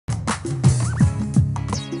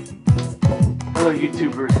Hello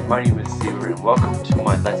YouTubers, my name is Seaver and welcome to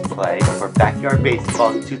my Let's Play for Backyard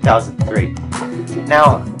Baseball 2003.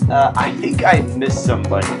 Now, I think I missed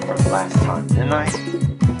somebody from last time, didn't I?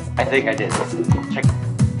 I think I did. Let's check.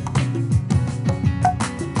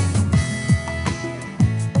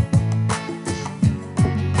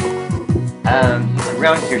 He's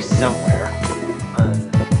around here somewhere.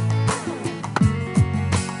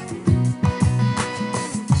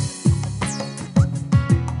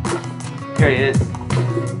 Here he is.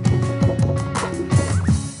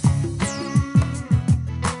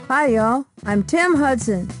 Hi y'all, I'm Tim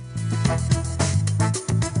Hudson.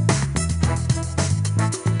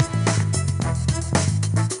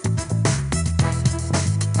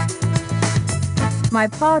 My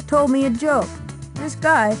pa told me a joke. This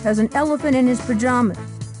guy has an elephant in his pajamas.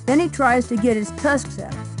 Then he tries to get his tusks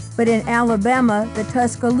out. But in Alabama, the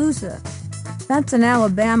Tuscaloosa. That's an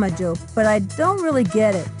Alabama joke, but I don't really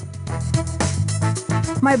get it.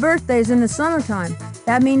 My birthday's in the summertime.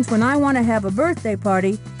 That means when I want to have a birthday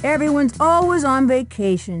party, everyone's always on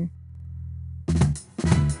vacation.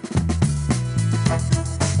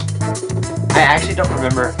 I actually don't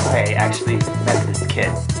remember if I actually met this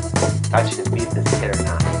kid. Thought you could meet this kid or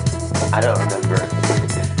not. I don't remember.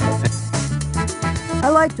 I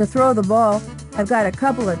like to throw the ball. I've got a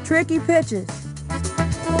couple of tricky pitches.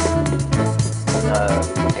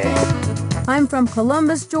 Okay. I'm from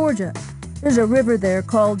Columbus, Georgia. There's a river there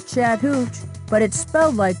called Chattahoochee, but it's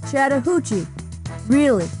spelled like Chattahoochee.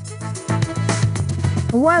 Really.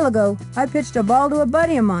 A while ago, I pitched a ball to a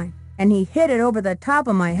buddy of mine, and he hit it over the top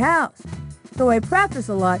of my house. So I practiced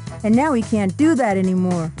a lot, and now he can't do that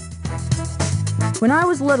anymore. When I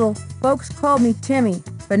was little, folks called me Timmy,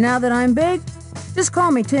 but now that I'm big, just call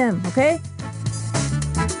me Tim, okay?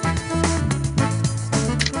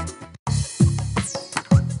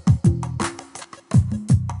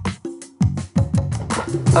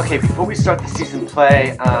 Okay, before we start the season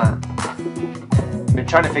play, I've been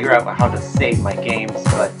trying to figure out how to save my games,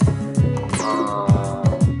 but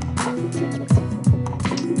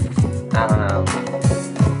I don't know.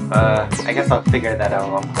 I guess I'll figure that out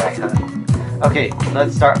along the way, huh? Okay,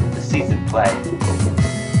 let's start with the season play.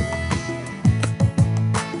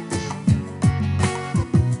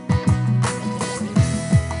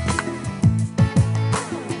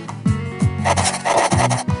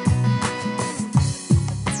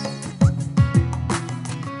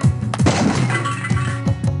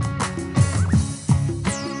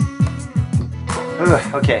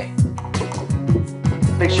 Okay.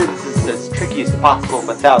 Make sure this is as tricky as possible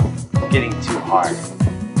without getting too hard.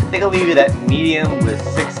 I think I'll leave it at medium with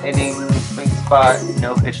 6 innings, swing spot,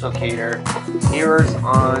 no pitch locator, errors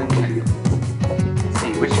on. Let's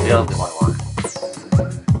see, which field do I want?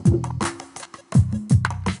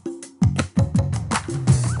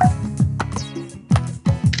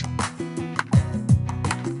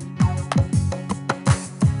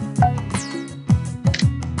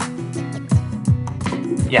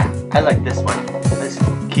 Yeah, I like this one. Let's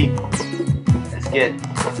get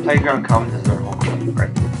playground commons as our home field, right?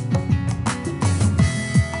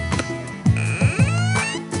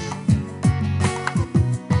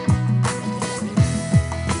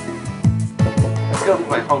 Let's go for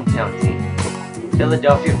my hometown team,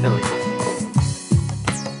 Philadelphia Phillies.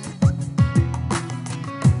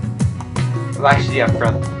 Well, actually, I'm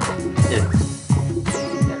from.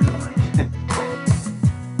 Never mind.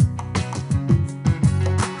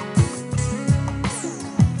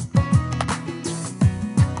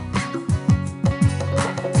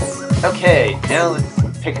 Okay, now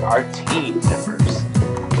let's pick our team members.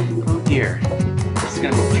 Oh dear, this is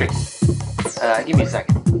gonna be tricky. Give me a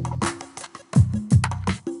second.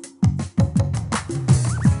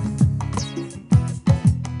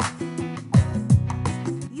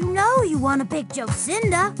 You know you want to pick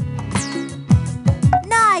Jocinda.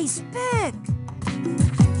 Nice pick.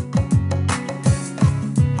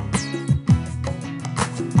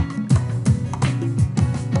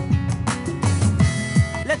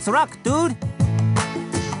 Let's rock, dude!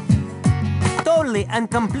 Totally and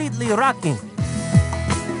completely rocking.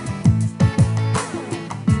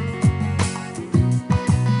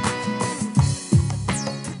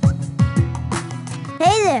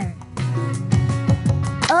 Hey there.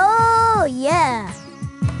 Oh, yeah.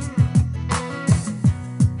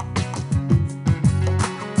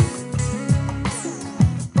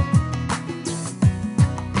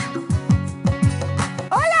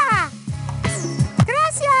 Hola.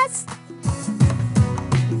 Gracias.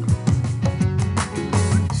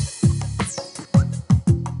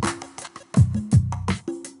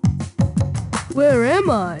 Where am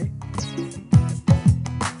I?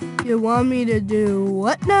 You want me to do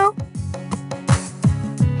what now?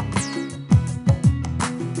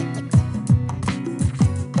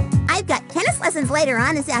 lessons later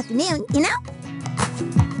on this afternoon, you know?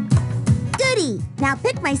 Goody! Now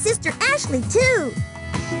pick my sister Ashley, too.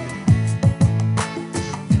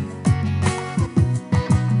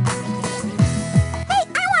 Hey,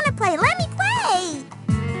 I want to play. Let me play.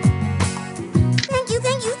 Thank you,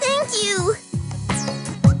 thank you, thank you.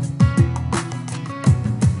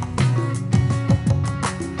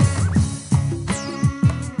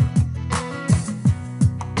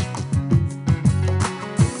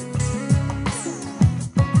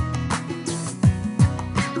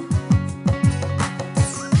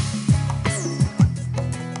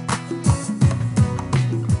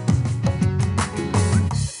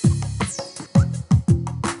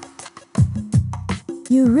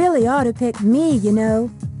 You really ought to pick me, you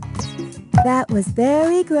know. That was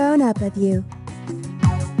very grown up of you.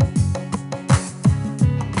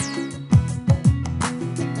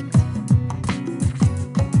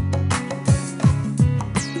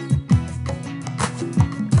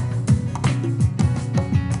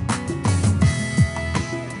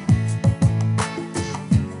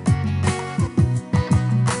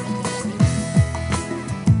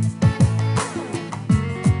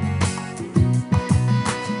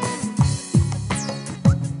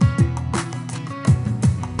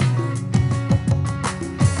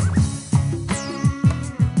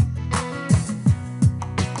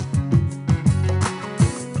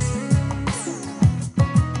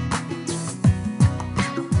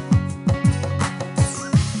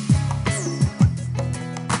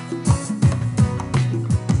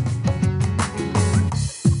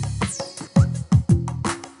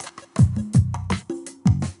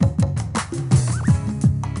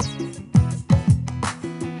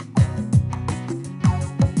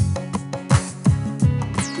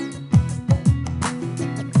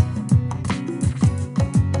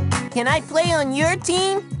 Can I play on your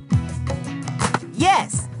team?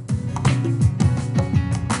 Yes.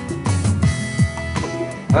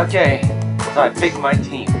 Okay, so I picked my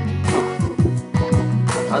team.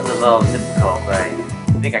 That was a little difficult, but I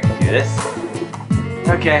think I can do this.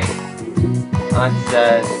 Okay,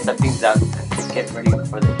 let's set things up and get ready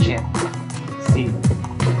for the champ. See,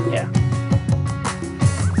 yeah.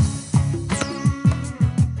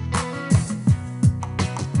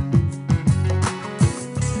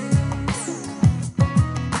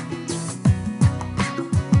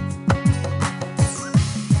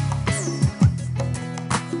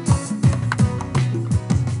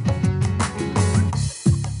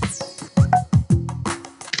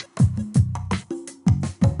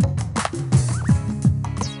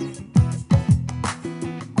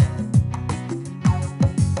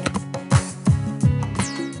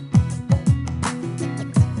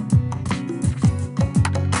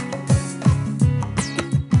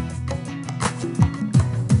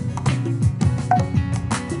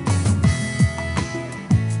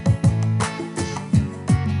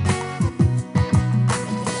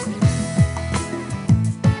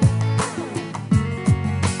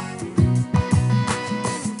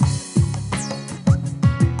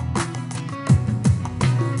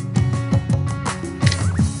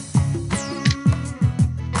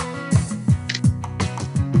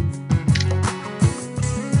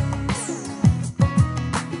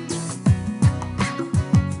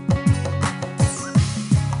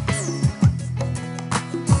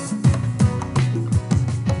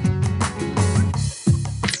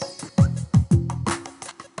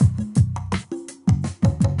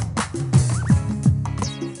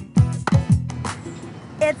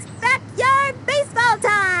 It's backyard baseball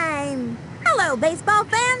time! Hello, baseball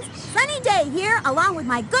fans! Sunny Day here, along with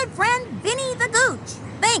my good friend, Vinny the Gooch.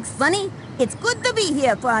 Thanks, Sunny. It's good to be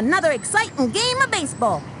here for another exciting game of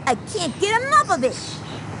baseball. I can't get enough of it.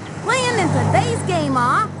 Playing in today's game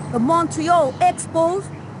are the Montreal Expos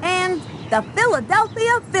and the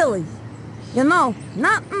Philadelphia Phillies. You know,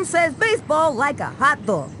 nothing says baseball like a hot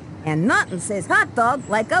dog. And nothing says hot dog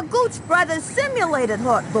like a Gooch Brothers simulated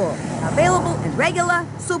hot dog. Available in regular,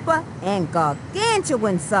 super, and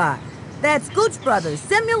gargantuan size. That's Gooch Brothers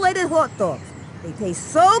simulated hot dogs. They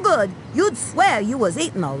taste so good, you'd swear you was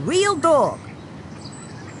eating a real dog.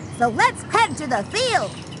 So let's head to the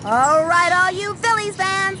field. All right, all you Phillies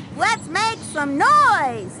fans, let's make some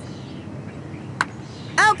noise.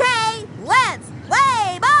 Okay, let's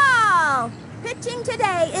play ball. Pitching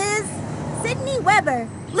today is Sidney Weber.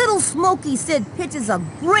 Little Smoky Sid pitches a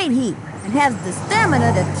great heat and has the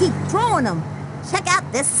stamina to keep throwing them. Check out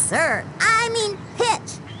this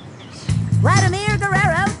pitch. Vladimir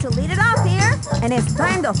Guerrero to lead it off here, and it's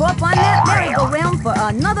time to hop on that merry-go-round for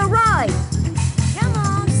another ride. Come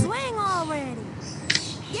on, swing already.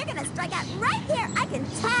 You're gonna strike out right here, I can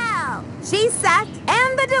tell. She's set,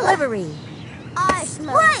 and the delivery.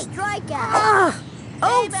 Strikeout.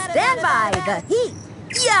 Oh, Hey, batter, stand by batter, batter. the heat.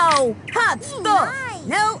 Yo, hot full. Nice.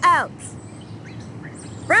 No outs.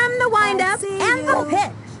 From the windup see and the you.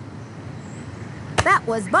 pitch. That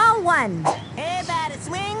was ball one. Hey, batter,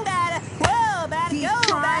 swing, batter. Whoa, batter, Keep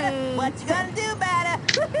go, batter. trying. What you gonna do, batter?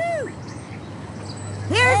 Woohoo!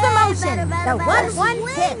 Here's the Hey, motion. batter, batter, The batter. 1-1 Swing,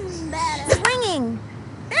 pitch. batter. Swinging.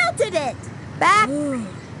 Belted it. Back.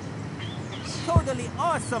 Totally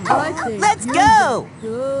awesome. Let's go.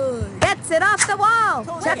 Good. Gets it off the wall.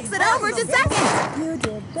 Totally Chucks it over to awesome. second. You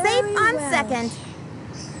did Safe very on well. second.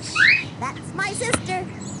 That's my sister.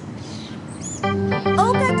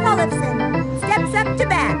 Olga Tollefson steps up to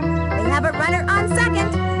bat. They have a runner on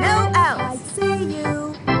second. No I outs. see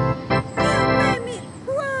you. You made me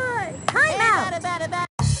cry. Time Hey, out. batter, batter, batter.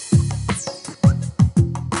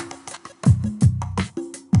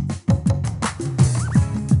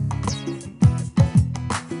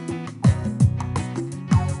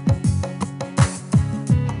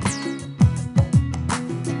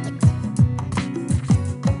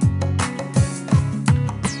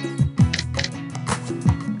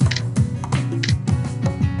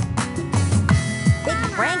 Big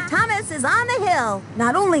Frank Thomas is on the hill.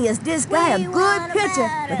 Not only is this guy a We good want a pitcher,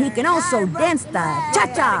 but he can also batter, dance the batter.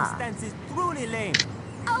 cha-cha. Stance is truly lame.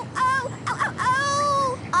 Oh, oh, oh, oh,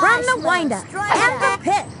 oh. From the Arsenal, windup strike and out. the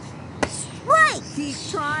pitch. Right. Keep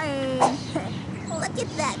trying. Look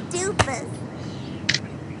at that doofus.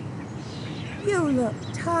 You look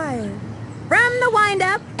tired. From the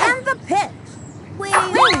windup and the pitch. We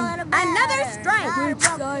Swing. want a Another batter. strike. Which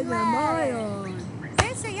side am I on?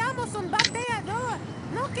 Enseñamos un bateador,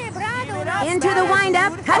 no quebrado. Into the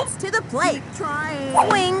windup, cuts to the plate. Keep trying.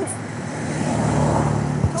 Swings.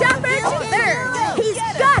 Jumper to third. He's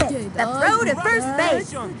got it. The throw to first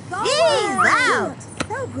base. He's out.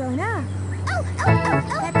 So grown up.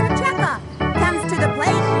 Petrocheka comes to the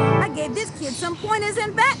plate. I gave this kid some pointers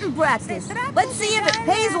in batting practice. Let's see if it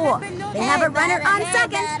pays off. They have a runner on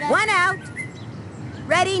second. One out.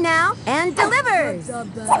 Ready now and delivers.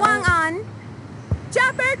 Swung on.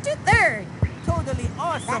 Chopper to third. Totally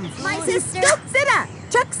awesome. My He sister. scoops it up.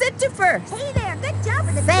 Chucks it to first. Hey there, good job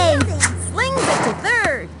with the Safe. fielding. Slings it to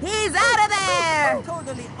third. He's out of there.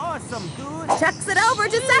 Totally awesome, dude. Chucks it over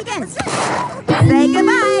to second. Say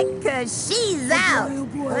goodbye, cause she's out.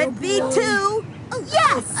 Could be two. Oh,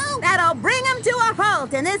 yes! That'll bring him to a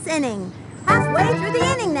halt in this inning. Halfway through the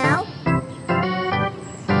inning now.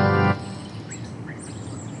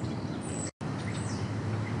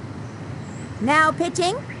 Now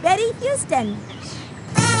pitching, Betty Houston.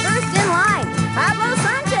 First in line, Pablo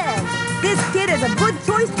Sanchez. This kid is a good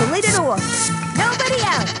choice to lead it off. Nobody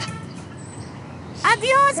out.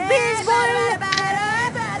 Adios, baseball.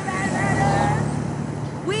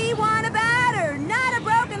 We want a batter, not a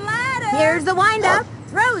broken ladder. Here's the windup.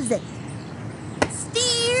 Throws it.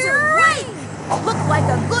 Strike. Looked like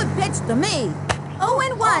a good pitch to me.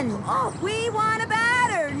 0-1. We want a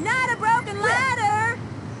batter, not a broken ladder.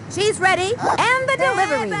 She's ready, and the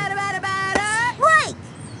delivery. Strike.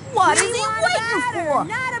 What is he waiting for?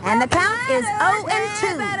 And the count is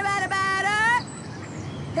 0-2.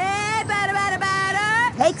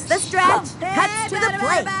 Takes the stretch, cuts to the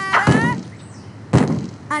plate.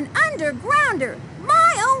 An undergrounder.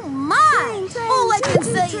 My, oh my. All I can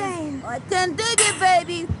say is, I can dig it,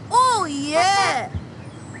 baby. Oh, yeah.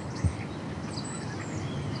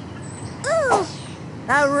 Ooh.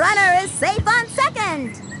 The runner is safe on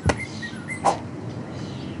second.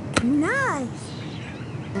 Nice.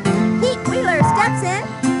 Pete Wheeler steps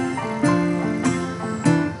in.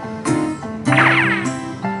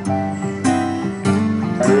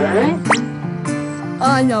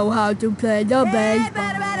 I know how to play the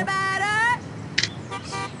baseball.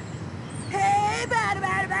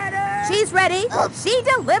 She's ready. She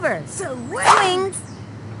delivers. Swings.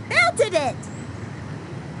 Belted it.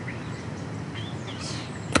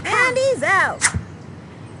 And he's out.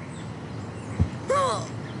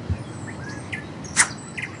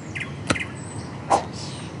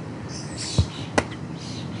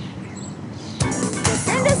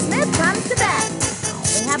 Lucinda Smith comes to bat.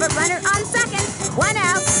 They have a runner on second. One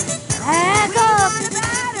out. Back up.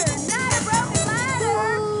 Not a broken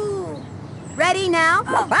ladder. Ready now.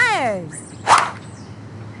 Fires.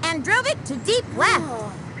 And drove it to deep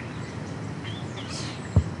left.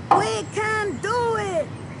 We can do it.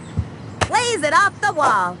 Plays it off the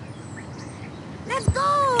wall. Let's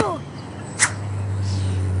go.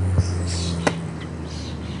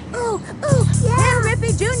 Ooh, yeah. Ken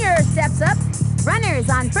Rippey Jr. steps up. Runners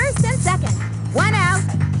on first and second. One out.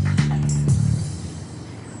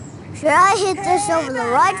 Should I hit this over the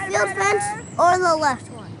right field fence or the left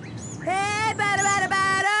one? Hey,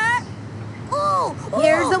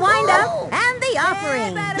 Here's the windup and the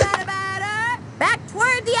offering. Back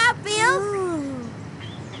toward the outfield.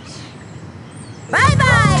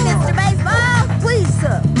 Bye-bye, Mr. Baseball. Please,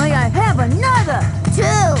 sir, may I have another?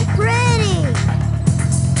 Too pretty.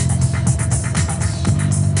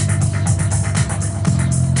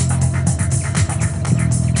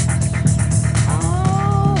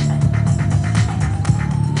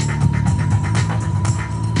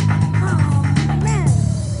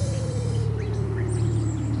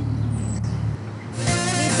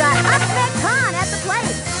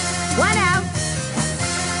 One out.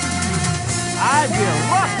 I will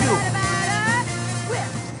rock you.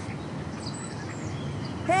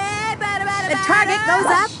 The target goes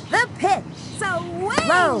up. The pitch.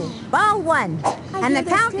 Low. Ball one. And the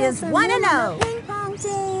count is 1-0. Ping pong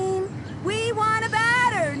team. We want a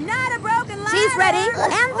batter, not a broken ladder. She's ready.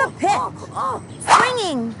 And the pitch.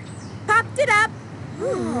 Swinging. Popped it up.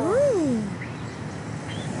 Ooh,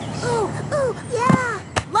 yeah.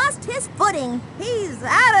 Lost his footing. He's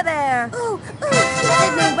out of there. Ooh,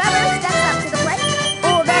 Sydney Weber steps up to the plate.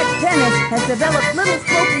 Oh, that tennis has developed little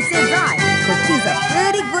Smokey Sid's eye, but she's a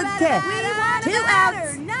pretty good catch. 2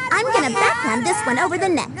 outs. I'm gonna backhand this one over the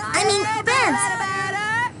net. I mean, fence.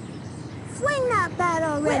 Swing that bat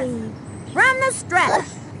already. From the stretch.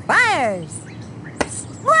 Fires.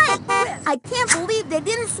 Strike. I can't believe they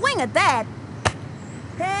didn't swing at that.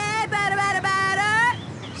 Hey, batter, batter, batter.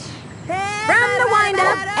 From the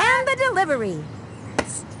windup and the delivery.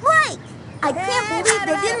 Strike. I can't believe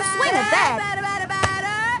they didn't swing at that.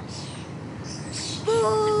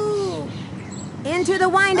 Ooh. Into the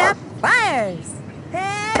windup. Fires.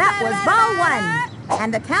 That was ball one.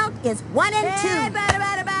 And the count is 1-2.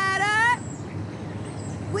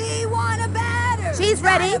 We want a batter. She's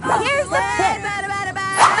ready. Here's the pitch.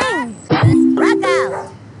 Swing. Struck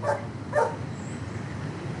out.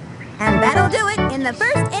 And that'll do it in the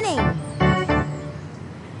first inning.